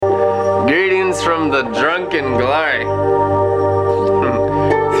us from the drunken glory.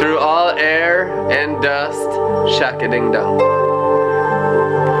 Through all air and dust, shaka-ding-dong.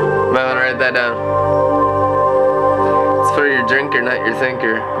 Might want to write that down. It's for your drinker, not your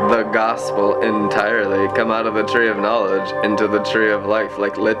thinker. The gospel entirely. Come out of the tree of knowledge into the tree of life,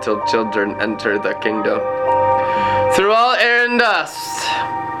 like little children enter the kingdom. Through all air and dust,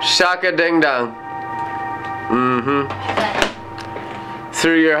 shaka-ding-dong.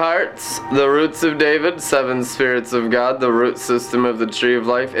 Through your hearts, the roots of David, 7 spirits of God, the root system of the tree of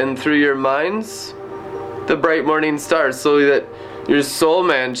life, and through your minds, the bright morning stars, so that your soul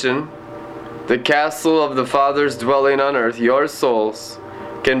mansion, the castle of the Father's dwelling on earth, your souls,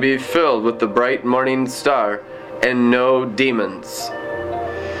 can be filled with the bright morning star and no demons.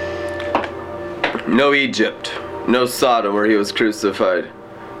 No Egypt, no Sodom where he was crucified.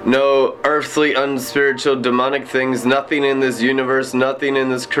 No earthly, unspiritual, demonic things, nothing in this universe, nothing in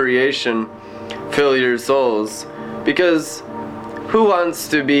this creation fill your souls. Because who wants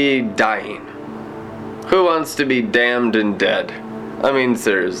to be dying? Who wants to be damned and dead? I mean,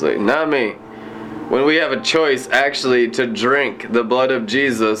 seriously, not me. When we have a choice actually to drink the blood of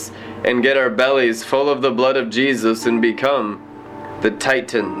Jesus and get our bellies full of the blood of Jesus and become the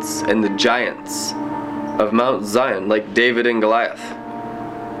titans and the giants of Mount Zion, like David and Goliath.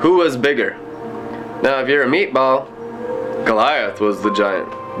 Who was bigger? Now, if you're a meatball, Goliath was the giant.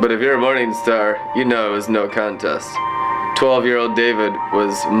 But if you're a morning star, you know it was no contest. 12-year-old David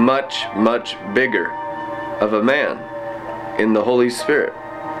was much, much bigger of a man in the Holy Spirit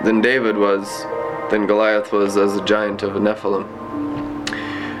than Goliath was as a giant of a Nephilim.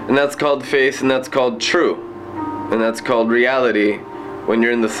 And that's called faith, and that's called true. And that's called reality when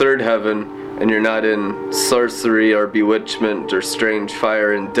you're in the third heaven and you're not in sorcery or bewitchment or strange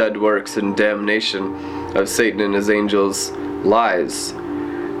fire and dead works and damnation of Satan and his angels' lies.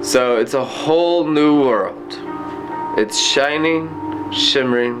 So it's a whole new world. It's shining,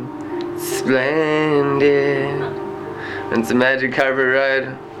 shimmering, splendid. And it's a magic carpet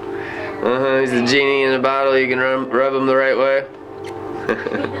ride. He's a genie in a bottle. You can rub him the right way.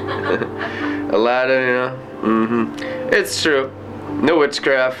 Aladdin, you know. It's true. No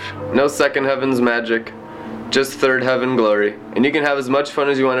witchcraft, no second heaven's magic, just third heaven glory. And you can have as much fun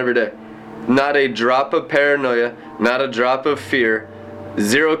as you want every day. Not a drop of paranoia, not a drop of fear,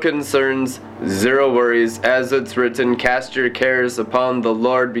 0 concerns, 0 worries. As it's written, cast your cares upon the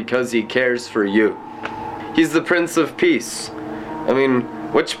Lord because he cares for you. He's the Prince of Peace. I mean,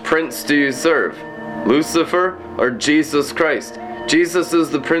 which prince do you serve? Lucifer or Jesus Christ? Jesus is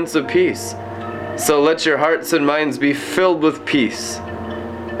the Prince of Peace. So let your hearts and minds be filled with peace.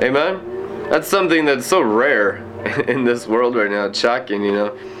 Amen? That's something that's so rare in this world right now. It's shocking, you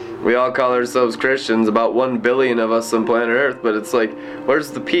know. We all call ourselves Christians, about 1 billion of us on planet Earth, but it's like,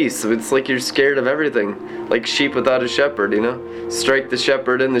 where's the peace? It's like you're scared of everything. Like sheep without a shepherd, you know. Strike the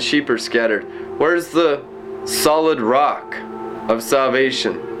shepherd and the sheep are scattered. Where's the solid rock of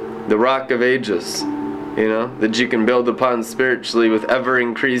salvation? The rock of ages. You know, that you can build upon spiritually with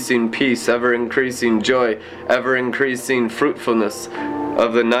ever-increasing peace, ever-increasing joy, ever-increasing fruitfulness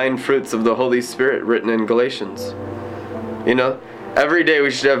of the 9 fruits of the Holy Spirit written in Galatians. You know, every day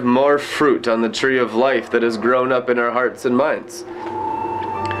we should have more fruit on the tree of life that has grown up in our hearts and minds.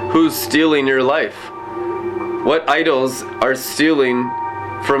 Who's stealing your life? What idols are stealing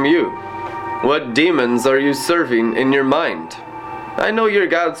from you? What demons are you serving in your mind? I know you're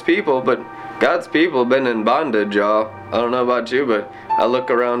God's people, but God's people have been in bondage, y'all. I don't know about you, but I look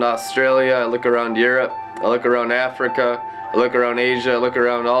around Australia, I look around Europe, I look around Africa, I look around Asia, I look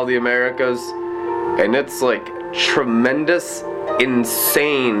around all the Americas, and it's like tremendous,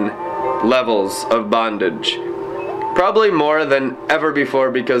 insane levels of bondage. Probably more than ever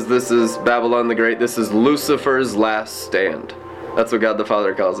before, because this is Babylon the Great. This is Lucifer's last stand. That's what God the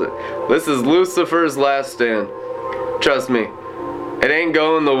Father calls it. This is Lucifer's last stand. Trust me. It ain't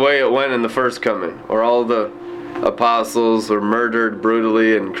going the way it went in the first coming, or all the apostles were murdered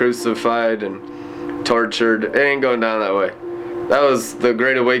brutally and crucified and tortured. It ain't going down that way. That was the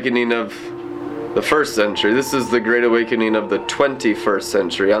Great Awakening of the first century. This is the Great Awakening of the 21st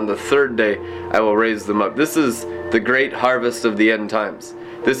century. On the 3rd day, I will raise them up. This is the great harvest of the end times.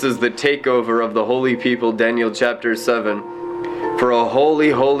 This is the takeover of the holy people, Daniel chapter 7. For a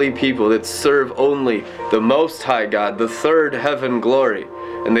holy, holy people that serve only the Most High God, the third heaven glory.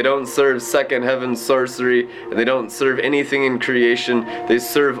 And they don't serve second heaven sorcery, and they don't serve anything in creation. They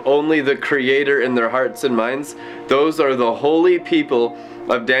serve only the Creator in their hearts and minds. Those are the holy people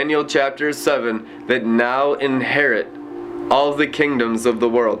of Daniel chapter 7 that now inherit all the kingdoms of the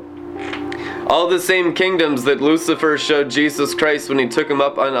world. All the same kingdoms that Lucifer showed Jesus Christ when he took him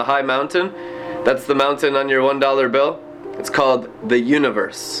up on a high mountain. That's the mountain on your $1 bill. It's called the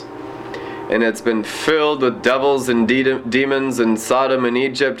universe. And it's been filled with devils and demons and Sodom and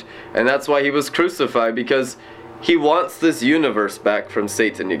Egypt. And that's why he was crucified, because he wants this universe back from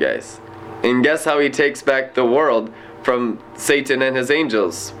Satan, you guys. And guess how he takes back the world from Satan and his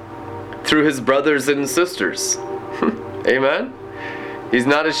angels? Through his brothers and sisters. Amen? He's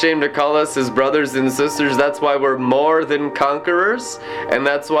not ashamed to call us his brothers and sisters. That's why we're more than conquerors. And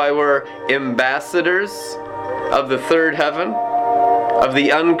that's why we're ambassadors of the third heaven, of the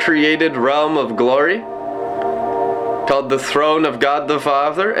uncreated realm of glory, called the throne of God the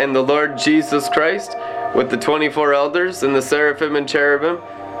Father and the Lord Jesus Christ, with the 24 elders and the seraphim and cherubim.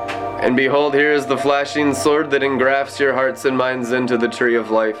 And behold, here is the flashing sword that engrafts your hearts and minds into the tree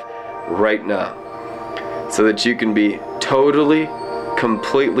of life right now, so that you can be totally,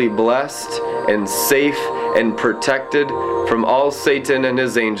 completely blessed and safe and protected from all Satan and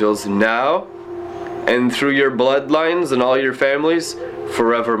his angels now and through your bloodlines and all your families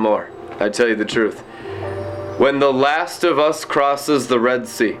forevermore. I tell you the truth. When the last of us crosses the Red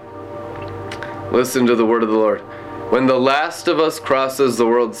Sea, listen to the word of the Lord. When the last of us crosses the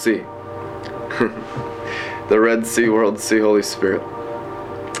World Sea, the Red Sea, World Sea, Holy Spirit.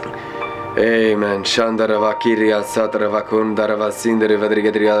 Amen. Shandarawakiria Satravakundarava Sindere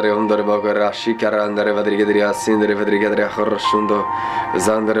Vadrigadria Undaraboga Shikarandare Vadrigadria Sindere Vadrigadria Horoshundo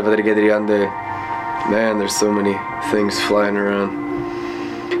Zandare Vadrigadriande. Man, there's so many things flying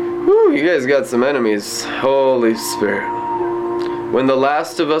around. Woo, you guys got some enemies. Holy Spirit. When the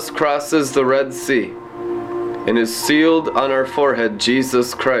last of us crosses the Red Sea and is sealed on our forehead,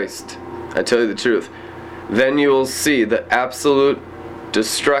 Jesus Christ, I tell you the truth, then you will see the absolute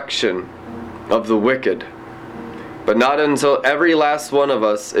destruction of the wicked. But not until every last one of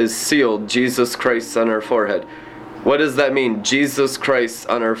us is sealed Jesus Christ on our forehead. What does that mean, Jesus Christ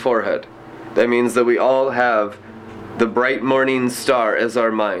on our forehead? That means that we all have the bright morning star as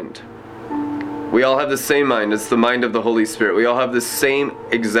our mind. We all have the same mind. It's the mind of the Holy Spirit. We all have the same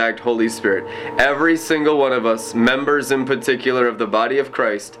exact Holy Spirit. Every single one of us, members in particular of the body of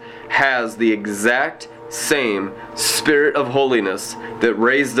Christ, has the exact same Spirit of holiness that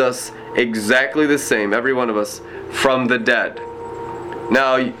raised us exactly the same, every one of us, from the dead.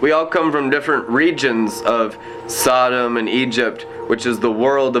 Now, we all come from different regions of Sodom and Egypt, which is the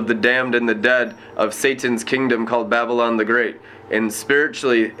world of the damned and the dead of Satan's kingdom called Babylon the Great. And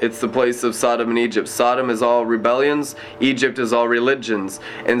spiritually, it's the place of Sodom and Egypt. Sodom is all rebellions, Egypt is all religions.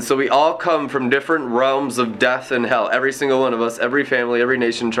 And so we all come from different realms of death and hell. Every single one of us, every family, every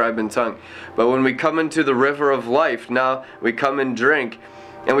nation, tribe, and tongue. But when we come into the river of life, now we come and drink.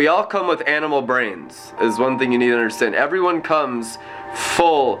 And we all come with animal brains, is one thing you need to understand. Everyone comes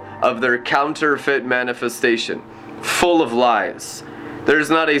full of their counterfeit manifestation, full of lies.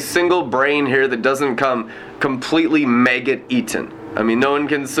 There's not a single brain here that doesn't come completely maggot eaten. I mean, no one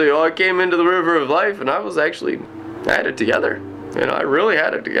can say, oh, I came into the river of life and I had it together. You know, I really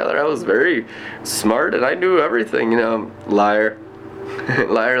had it together. I was very smart and I knew everything, you know, liar.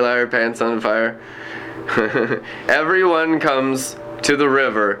 Liar, liar, pants on fire. Everyone comes to the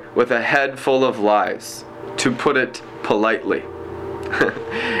river with a head full of lies, to put it politely.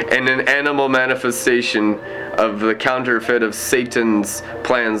 And an animal manifestation of the counterfeit of Satan's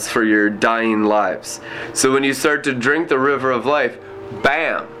plans for your dying lives. So when you start to drink the river of life,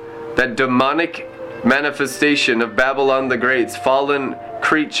 bam, that demonic manifestation of Babylon the Great's fallen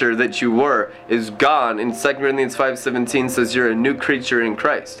creature that you were is gone. In 2 Corinthians 5:17 says you're a new creature in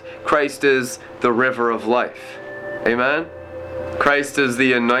Christ. Christ is the river of life. Amen? Christ is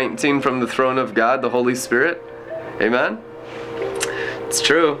the anointing from the throne of God, the Holy Spirit. Amen? It's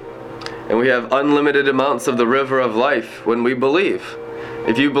true. And we have unlimited amounts of the river of life when we believe.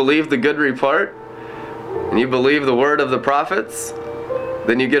 If you believe the good report, and you believe the word of the prophets,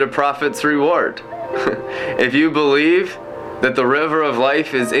 then you get a prophet's reward. If you believe that the river of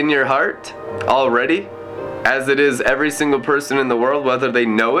life is in your heart already, as it is every single person in the world, whether they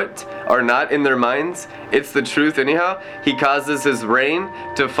know it or not in their minds, it's the truth anyhow. He causes his rain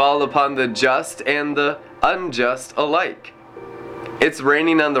to fall upon the just and the unjust alike. It's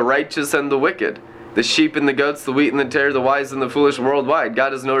raining on the righteous and the wicked, the sheep and the goats, the wheat and the tare, the wise and the foolish worldwide.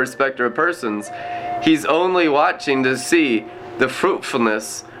 God is no respecter of persons. He's only watching to see the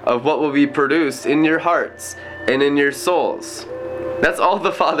fruitfulness of what will be produced in your hearts and in your souls. That's all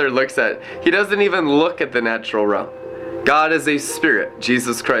the Father looks at. He doesn't even look at the natural realm. God is a spirit,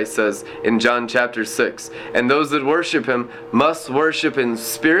 Jesus Christ says in John chapter 6. And those that worship him must worship in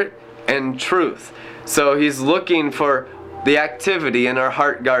spirit and truth. So he's looking for the activity in our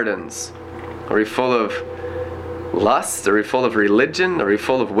heart gardens. Are we full of lust? Are we full of religion? Are we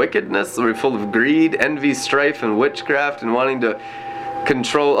full of wickedness? Are we full of greed, envy, strife, and witchcraft, and wanting to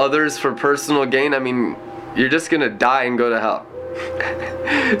control others for personal gain? I mean, you're just going to die and go to hell.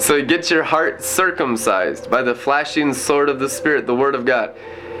 So get your heart circumcised by the flashing sword of the Spirit, the Word of God.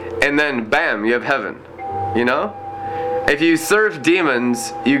 And then, bam, you have heaven. You know? If you serve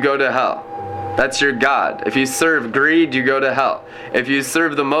demons, you go to hell. That's your God. If you serve greed, you go to hell. If you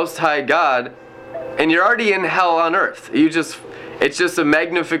serve the Most High God, and you're already in hell on earth. It's just a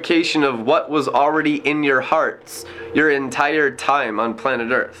magnification of what was already in your hearts your entire time on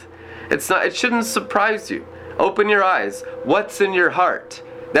planet Earth. It shouldn't surprise you. Open your eyes. What's in your heart?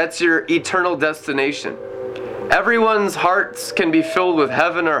 That's your eternal destination. Everyone's hearts can be filled with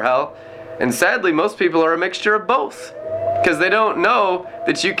heaven or hell, and sadly most people are a mixture of both, because they don't know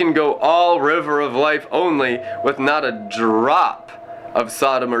that you can go all river of life only with not a drop of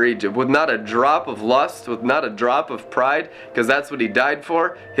Sodom or Egypt, with not a drop of lust, with not a drop of pride, because that's what he died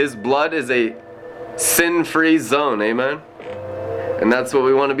for. His blood is a sin-free zone, amen? And that's what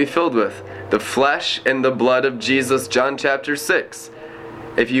we want to be filled with. The flesh and the blood of Jesus, John chapter 6.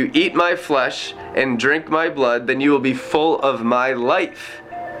 If you eat my flesh and drink my blood, then you will be full of my life,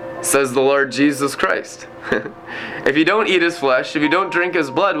 says the Lord Jesus Christ. If you don't eat his flesh, if you don't drink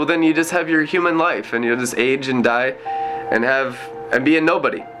his blood, well then you just have your human life, and you'll just age and die and be a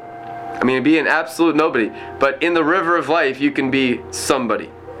nobody. I mean, be an absolute nobody. But in the river of life, you can be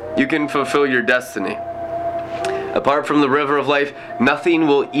somebody. You can fulfill your destiny. Apart from the river of life, nothing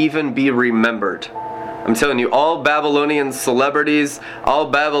will even be remembered. I'm telling you, all Babylonian celebrities, all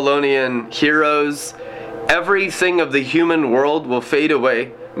Babylonian heroes, everything of the human world will fade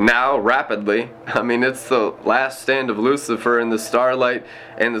away now rapidly. I mean, it's the last stand of Lucifer and the starlight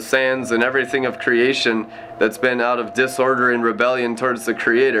and the sands and everything of creation that's been out of disorder and rebellion towards the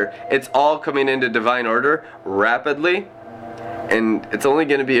Creator. It's all coming into divine order rapidly, and it's only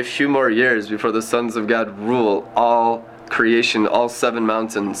going to be a few more years before the sons of God rule all creation, all 7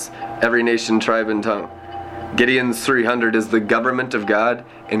 mountains, every nation, tribe, and tongue. Gideon's 300 is the government of God,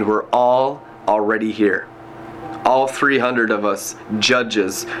 and we're all already here. All 300 of us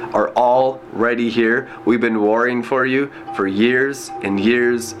judges are already here. We've been warring for you for years and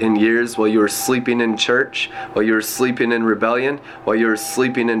years and years, while you were sleeping in church, while you were sleeping in rebellion, while you were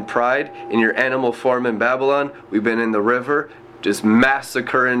sleeping in pride, in your animal form in Babylon. We've been in the river, just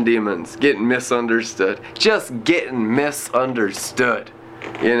massacring demons, getting misunderstood. Just getting misunderstood,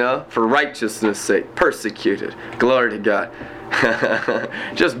 you know, for righteousness' sake, persecuted. Glory to God.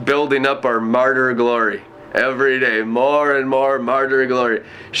 Just building up our martyr glory. Every day, more and more martyr glory,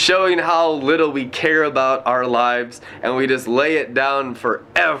 showing how little we care about our lives, and we just lay it down for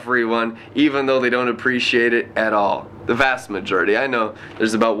everyone, even though they don't appreciate it at all. The vast majority. I know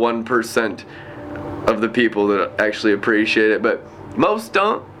there's about 1% of the people that actually appreciate it, but most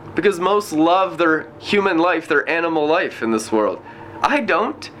don't, because most love their human life, their animal life in this world. I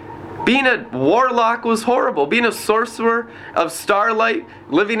don't. Being a warlock was horrible. Being a sorcerer of starlight,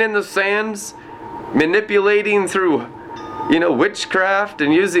 living in the sands, manipulating through, witchcraft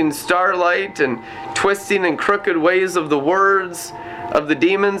and using starlight and twisting and crooked ways of the words of the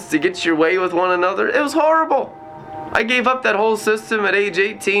demons to get your way with one another. It was horrible. I gave up that whole system at age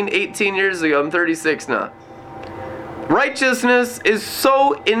 18 years ago. I'm 36 now. Righteousness is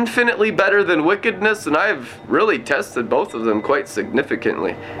so infinitely better than wickedness, and I've really tested both of them quite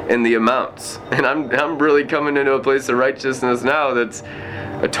significantly in the amounts. And I'm really coming into a place of righteousness now that's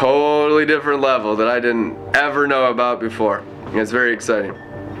a totally different level that I didn't ever know about before. And it's very exciting.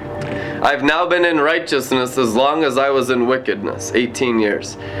 I've now been in righteousness as long as I was in wickedness, 18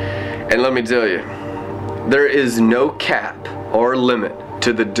 years. And let me tell you, there is no cap or limit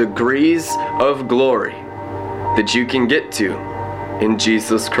to the degrees of glory that you can get to in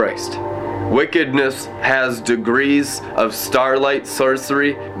Jesus Christ. Wickedness has degrees of starlight,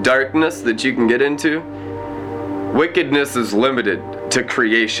 sorcery, darkness that you can get into. Wickedness is limited to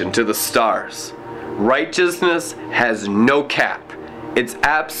creation, to the stars. Righteousness has no cap. It's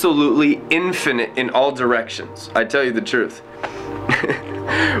absolutely infinite in all directions. I tell you the truth.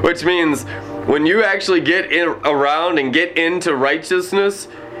 Which means when you actually get around and get into righteousness,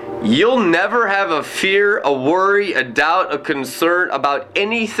 you'll never have a fear, a worry, a doubt, a concern about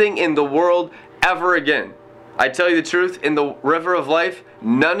anything in the world ever again. I tell you the truth, in the river of life,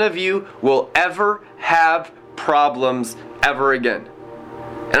 none of you will ever have problems ever again.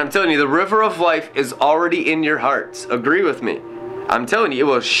 And I'm telling you, the river of life is already in your hearts. Agree with me. I'm telling you,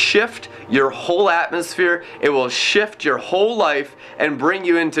 it will shift your whole atmosphere. It will shift your whole life and bring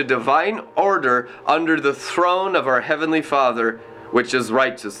you into divine order under the throne of our Heavenly Father, which is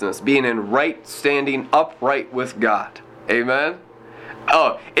righteousness, being in right standing, upright with God. Amen?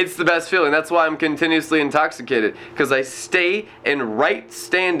 Oh, it's the best feeling. That's why I'm continuously intoxicated, because I stay in right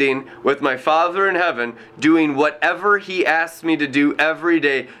standing with my Father in heaven, doing whatever He asks me to do every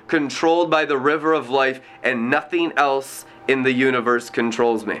day, controlled by the river of life, and nothing else in the universe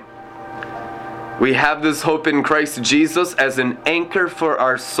controls me. We have this hope in Christ Jesus as an anchor for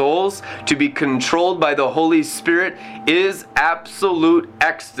our souls. To be controlled by the Holy Spirit is absolute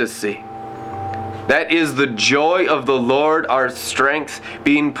ecstasy. That is the joy of the Lord, our strength,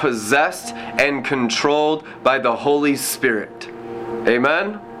 being possessed and controlled by the Holy Spirit.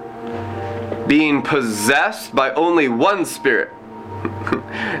 Amen? Being possessed by only one Spirit.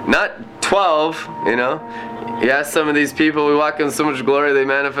 Not 12, you know. Yeah, some of these people, we walk in so much glory, they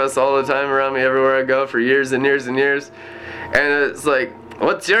manifest all the time around me everywhere I go for years and years and years. And it's like,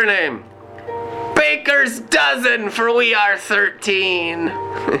 what's your name? Baker's dozen, for we are 13.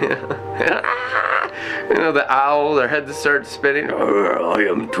 You know, the owl, their head starts spinning. Oh, I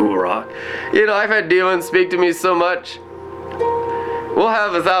am Turok. You know, I've had demons speak to me so much. We'll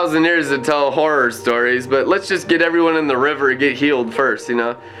have 1,000 years to tell horror stories, but let's just get everyone in the river and get healed first, you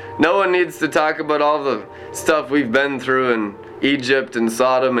know. No one needs to talk about all the stuff we've been through in Egypt and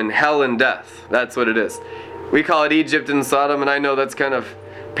Sodom and hell and death. That's what it is. We call it Egypt and Sodom, and I know that's kind of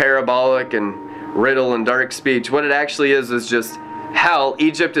parabolic and riddle and dark speech. What it actually is just hell.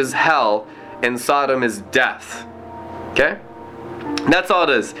 Egypt is hell, and Sodom is death. Okay? That's all it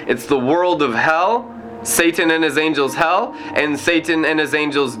is. It's the world of hell, Satan and his angels hell, and Satan and his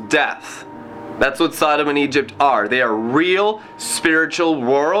angels death. That's what Sodom and Egypt are. They are real spiritual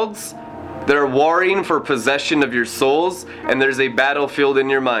worlds that are warring for possession of your souls, and there's a battlefield in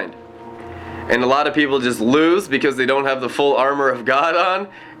your mind. And a lot of people just lose because they don't have the full armor of God on,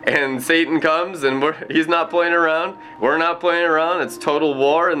 and Satan comes and he's not playing around. We're not playing around. It's total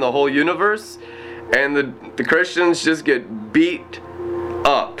war in the whole universe. And the Christians just get beat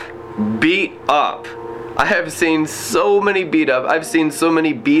up. Beat up. I have seen so many beat up. I've seen so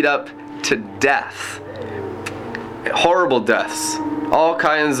many beat up to death. Horrible deaths. All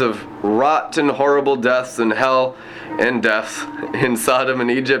kinds of rotten, horrible deaths in hell and death in Sodom and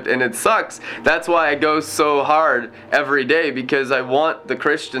Egypt, and it sucks. That's why I go so hard every day, because I want the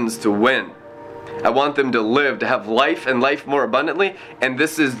Christians to win. I want them to live, to have life and life more abundantly, and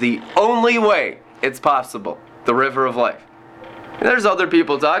this is the only way it's possible. The river of life. And there's other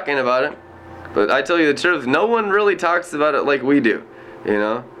people talking about it, but I tell you the truth, no one really talks about it like we do, you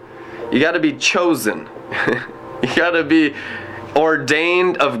know? You got to be chosen. You got to be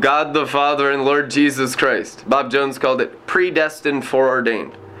ordained of God the Father and Lord Jesus Christ. Bob Jones called it predestined,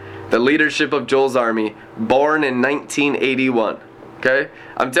 foreordained. The leadership of Joel's army, born in 1981. Okay?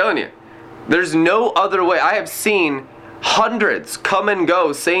 I'm telling you, there's no other way. I have seen hundreds come and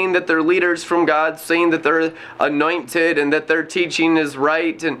go saying that they're leaders from God, saying that they're anointed and that their teaching is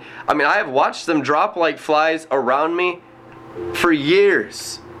right. And I mean, I have watched them drop like flies around me for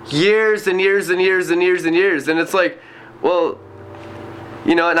years. Years and years and years and years and years. And it's like, well,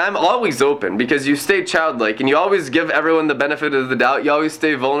 you know, and I'm always open, because you stay childlike and you always give everyone the benefit of the doubt. You always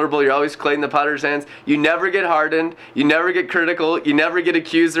stay vulnerable. You're always clay in the potter's hands. You never get hardened. You never get critical. You never get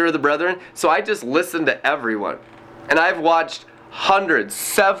accuser of the brethren. So I just listen to everyone. And I've watched hundreds,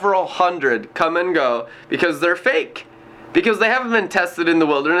 several hundred come and go because they're fake. Because they haven't been tested in the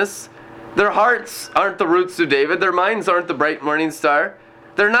wilderness. Their hearts aren't the roots of David. Their minds aren't the bright morning star.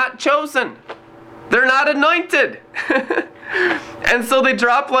 They're not chosen. They're not anointed. And so they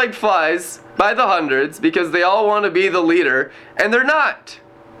drop like flies by the hundreds because they all want to be the leader, and they're not.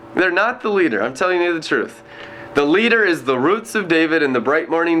 They're not the leader. I'm telling you the truth. The leader is the roots of David and the bright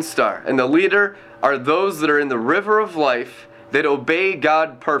morning star. And the leader are those that are in the river of life that obey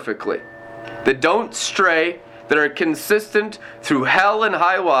God perfectly, that don't stray, that are consistent through hell and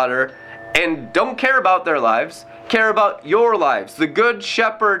high water, and don't care about their lives, care about your lives. The good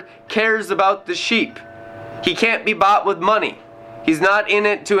shepherd cares about the sheep. He can't be bought with money. He's not in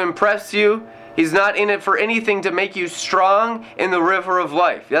it to impress you. He's not in it for anything to make you strong in the river of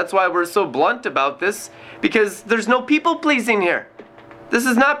life. That's why we're so blunt about this, because there's no people pleasing here. This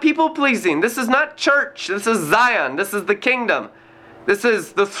is not people pleasing. This is not church. This is Zion. This is the kingdom. This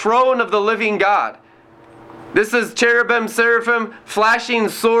is the throne of the living God. This is cherubim, seraphim, flashing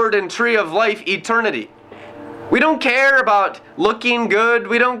sword and tree of life, eternity. We don't care about looking good.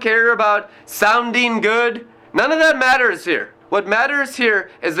 We don't care about sounding good. None of that matters here. What matters here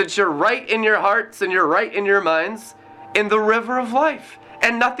is that you're right in your hearts and you're right in your minds in the river of life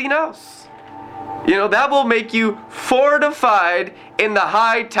and nothing else. You know, that will make you fortified in the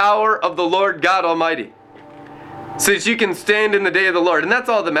high tower of the Lord God Almighty. so that you can stand in the day of the Lord. And that's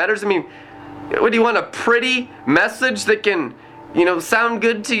all that matters. I mean, what do you want, a pretty message that can, sound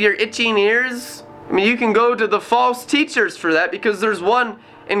good to your itching ears? I mean, you can go to the false teachers for that, because there's one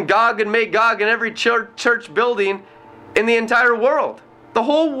in Gog and Magog in every church building in the entire world. The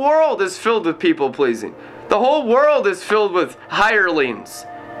whole world is filled with people pleasing. The whole world is filled with hirelings,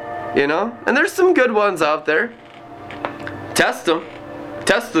 and there's some good ones out there. Test them.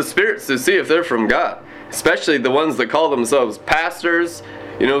 Test the spirits to see if they're from God, especially the ones that call themselves pastors,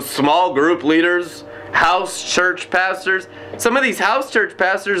 small group leaders, house church pastors. Some of these house church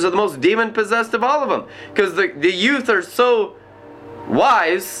pastors are the most demon-possessed of all of them, because the youth are so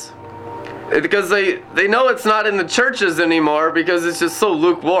wise, because they know it's not in the churches anymore, because it's just so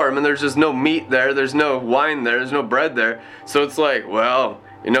lukewarm and there's just no meat there, there's no wine there, there's no bread there. So it's like, well,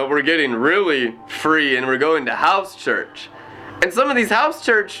 we're getting really free and we're going to house church. And some of these house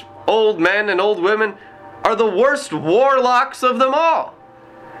church old men and old women are the worst warlocks of them all.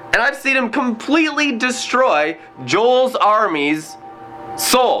 And I've seen them completely destroy Joel's army's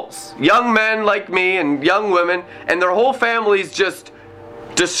souls. Young men like me and young women, and their whole families just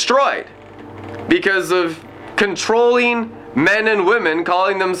destroyed because of controlling men and women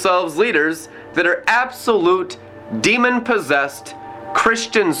calling themselves leaders that are absolute demon-possessed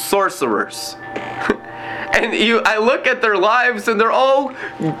Christian sorcerers. And I look at their lives and they're all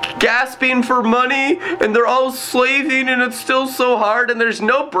gasping for money and they're all slaving, and it's still so hard and there's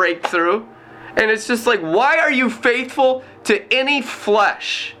no breakthrough. And it's just like, why are you faithful to any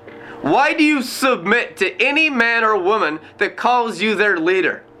flesh? Why do you submit to any man or woman that calls you their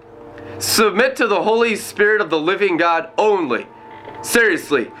leader? Submit to the Holy Spirit of the living God only.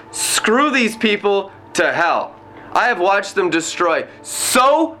 Seriously, screw these people to hell. I have watched them destroy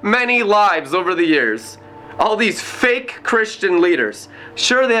so many lives over the years. All these fake Christian leaders.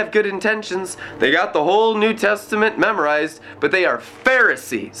 Sure, they have good intentions. They got the whole New Testament memorized, but they are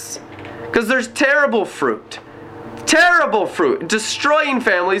Pharisees. Because there's terrible fruit. Terrible fruit. Destroying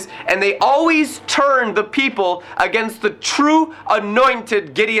families, and they always turn the people against the true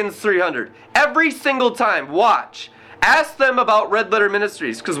anointed Gideon's 300. Every single time. Watch. Ask them about Red Letter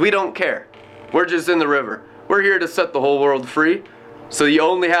Ministries, because we don't care. We're just in the river. We're here to set the whole world free. So you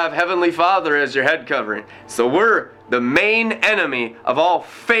only have Heavenly Father as your head covering. So we're the main enemy of all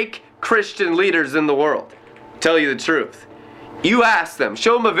fake Christian leaders in the world. Tell you the truth. You ask them,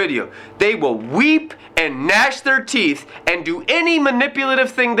 show them a video. They will weep and gnash their teeth and do any manipulative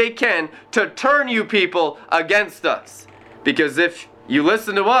thing they can to turn you people against us. Because if you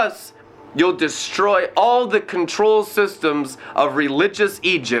listen to us, you'll destroy all the control systems of religious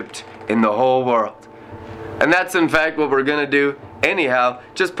Egypt in the whole world. And that's in fact what we're going to do anyhow,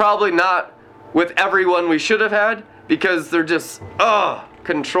 just probably not with everyone we should have had, because they're just,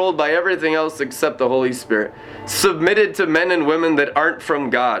 controlled by everything else except the Holy Spirit. Submitted to men and women that aren't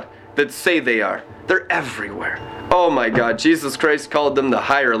from God, that say they are. They're everywhere. Oh my God, Jesus Christ called them the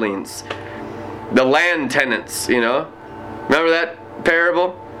hirelings. The land tenants, Remember that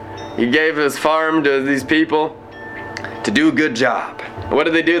parable? He gave his farm to these people to do a good job. What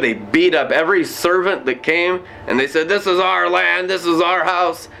did they do? They beat up every servant that came, and they said, this is our land, this is our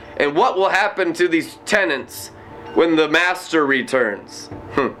house. And what will happen to these tenants when the master returns?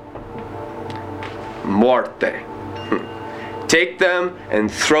 Muerte. Take them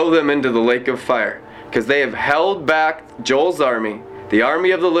and throw them into the lake of fire, because they have held back Joel's army, the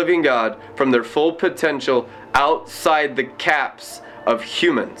army of the living God, from their full potential outside the caps of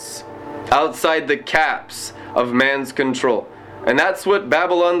humans, outside the caps of man's control. And that's what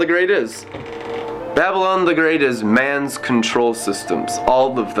Babylon the Great is. Babylon the Great is man's control systems,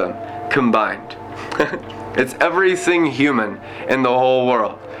 all of them combined. It's everything human in the whole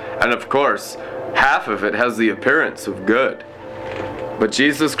world. And of course, half of it has the appearance of good. But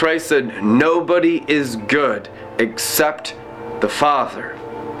Jesus Christ said, nobody is good except the Father.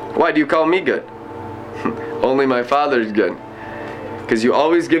 Why do you call me good? Only my Father is good. Because you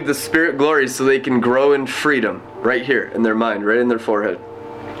always give the Spirit glory so they can grow in freedom right here in their mind, right in their forehead.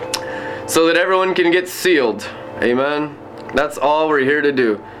 So that everyone can get sealed. Amen. That's all we're here to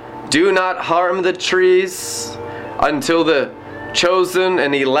do. Do not harm the trees until the chosen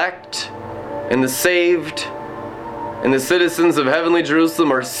and elect and the saved and the citizens of heavenly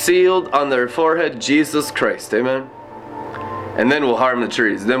Jerusalem are sealed on their forehead, Jesus Christ. Amen. And then we'll harm the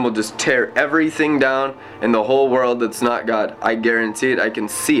trees. Then we'll just tear everything down in the whole world that's not God. I guarantee it. I can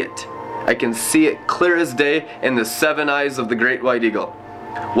see it. I can see it clear as day in the 7 eyes of the great white eagle.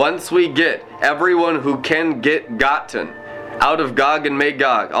 Once we get everyone who can get gotten out of Gog and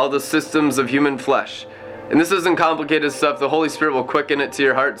Magog, all the systems of human flesh. And this isn't complicated stuff. The Holy Spirit will quicken it to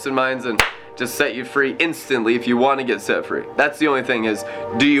your hearts and minds, and to set you free instantly if you want to get set free. That's the only thing is,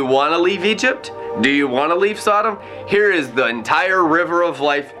 do you want to leave Egypt? Do you want to leave Sodom? Here is the entire river of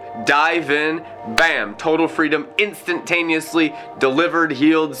life. Dive in, bam, total freedom, instantaneously delivered,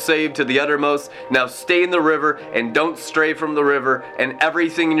 healed, saved to the uttermost. Now stay in the river and don't stray from the river, and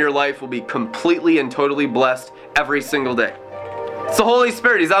everything in your life will be completely and totally blessed every single day. It's the Holy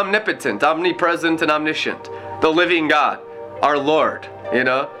Spirit. He's omnipotent, omnipresent, and omniscient. The living God, our Lord.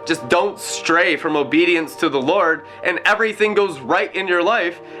 Just don't stray from obedience to the Lord, and everything goes right in your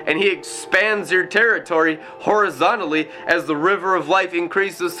life, and He expands your territory horizontally as the river of life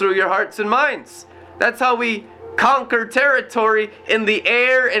increases through your hearts and minds. That's how we conquer territory in the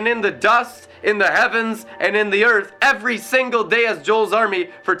air and in the dust, in the heavens and in the earth, every single day as Joel's army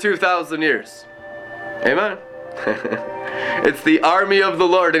for 2,000 years. Amen. It's the army of the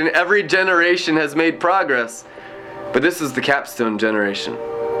Lord, and every generation has made progress. But this is the capstone generation.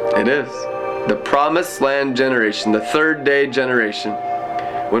 It is. The promised land generation, the third day generation,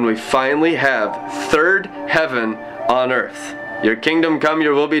 when we finally have third heaven on earth. Your kingdom come,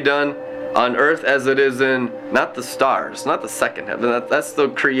 your will be done on earth as it is in, not the stars, not the second heaven, that's the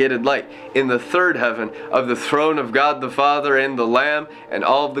created light. In the third heaven of the throne of God the Father and the Lamb, and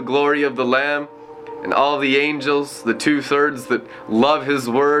all of the glory of the Lamb, and all the angels, the 2/3 that love His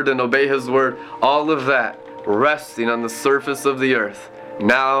word and obey His word, all of that resting on the surface of the earth,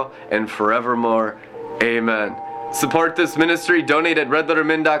 now and forevermore. Amen. Support this ministry. Donate at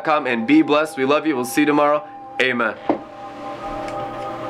redlettermin.com and be blessed. We love you. We'll see you tomorrow. Amen.